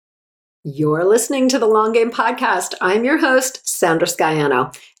You're listening to the Long Game Podcast. I'm your host, Sandra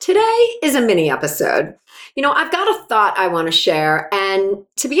Scaiano. Today is a mini episode. I've got a thought I want to share, and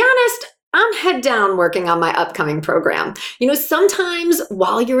to be honest, I'm head down working on my upcoming program. Sometimes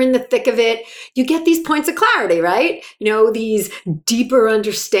while you're in the thick of it, you get these points of clarity, right? These deeper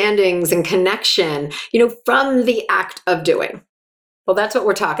understandings and connection, from the act of doing. Well, that's what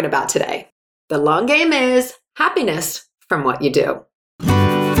we're talking about today. The long game is happiness from what you do.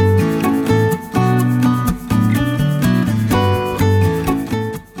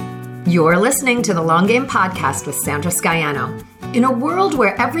 You're listening to the Long Game Podcast with Sandra Scaiano. In a world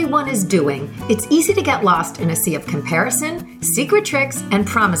where everyone is doing, it's easy to get lost in a sea of comparison, secret tricks, and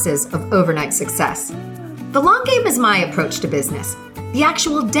promises of overnight success. The long game is my approach to business, the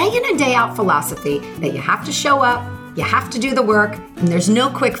actual day in and day out philosophy that you have to show up, you have to do the work, and there's no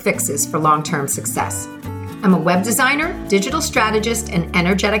quick fixes for long-term success. I'm a web designer, digital strategist, and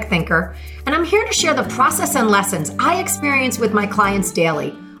energetic thinker, and I'm here to share the process and lessons I experience with my clients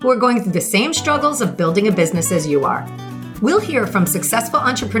daily who are going through the same struggles of building a business as you are. We'll hear from successful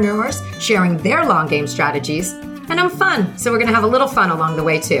entrepreneurs sharing their long game strategies, and I'm fun, so we're going to have a little fun along the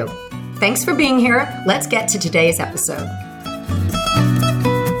way too. Thanks for being here. Let's get to today's episode.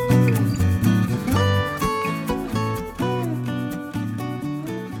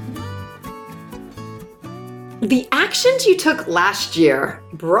 The actions you took last year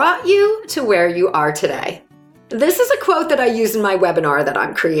brought you to where you are today. This is a quote that I use in my webinar that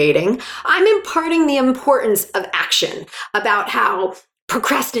I'm creating. I'm imparting the importance of action, about how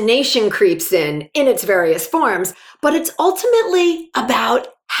procrastination creeps in its various forms, but it's ultimately about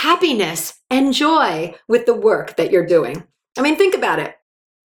happiness and joy with the work that you're doing. Think about it.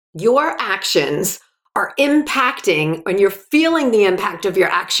 Your actions are impacting, and you're feeling the impact of your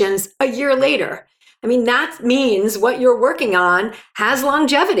actions a year later. That means what you're working on has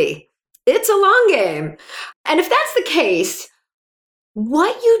longevity. It's a long game. And if that's the case,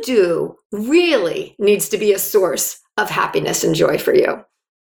 what you do really needs to be a source of happiness and joy for you.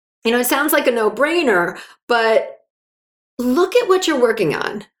 It sounds like a no-brainer, but look at what you're working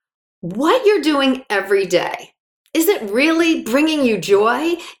on. What you're doing every day. Is it really bringing you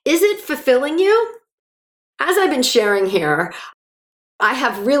joy? Is it fulfilling you? As I've been sharing here, I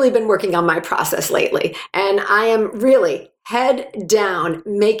have really been working on my process lately, and I am really head down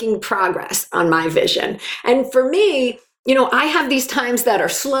making progress on my vision. And for me, I have these times that are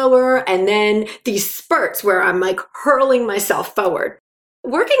slower and then these spurts where I'm hurling myself forward.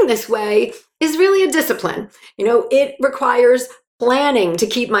 Working this way is really a discipline. It requires planning to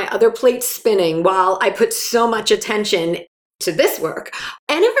keep my other plates spinning while I put so much attention to this work.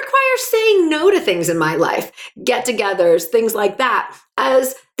 And it requires saying no to things in my life, get-togethers, things like that,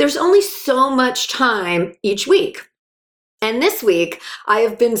 as there's only so much time each week. And this week, I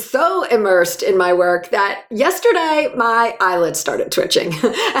have been so immersed in my work that yesterday, my eyelids started twitching.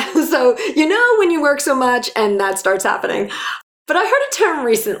 So, when you work so much and that starts happening. But I heard a term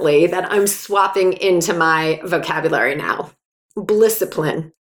recently that I'm swapping into my vocabulary now.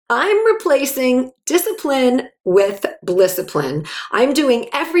 Blisscipline. I'm replacing discipline with blisscipline. I'm doing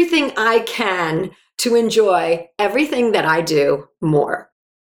everything I can to enjoy everything that I do more.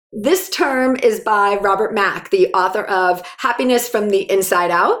 This term is by Robert Mack, the author of Happiness from the Inside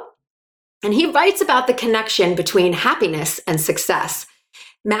Out. And he writes about the connection between happiness and success.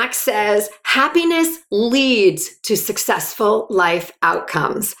 Mack says, happiness leads to successful life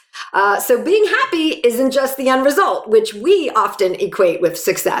outcomes. So being happy isn't just the end result, which we often equate with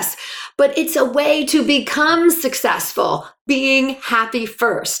success, but it's a way to become successful, being happy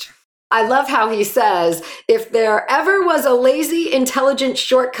first. I love how he says, if there ever was a lazy, intelligent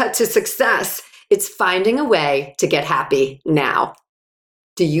shortcut to success, it's finding a way to get happy now.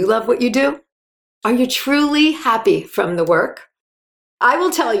 Do you love what you do? Are you truly happy from the work? I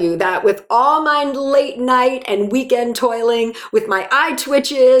will tell you that with all my late night and weekend toiling, with my eye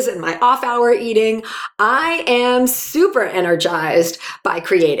twitches and my off-hour eating, I am super energized by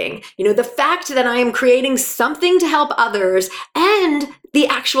creating. The fact that I am creating something to help others and the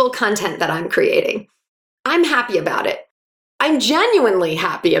actual content that I'm creating. I'm happy about it. I'm genuinely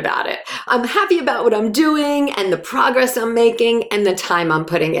happy about it. I'm happy about what I'm doing and the progress I'm making and the time I'm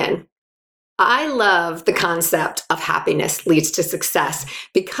putting in. I love the concept of happiness leads to success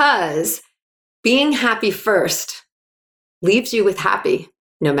because being happy first leaves you with happy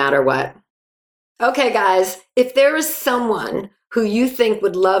no matter what. Okay, guys, if there is someone who you think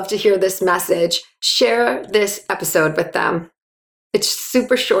would love to hear this message, share this episode with them. It's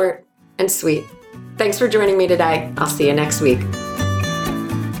super short and sweet. Thanks for joining me today. I'll see you next week.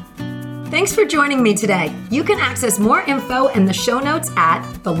 Thanks for joining me today. You can access more info in the show notes at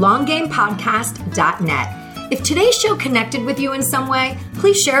thelonggamepodcast.net. If today's show connected with you in some way,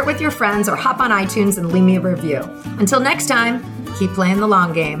 please share it with your friends or hop on iTunes and leave me a review. Until next time, keep playing the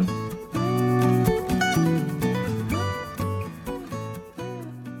long game.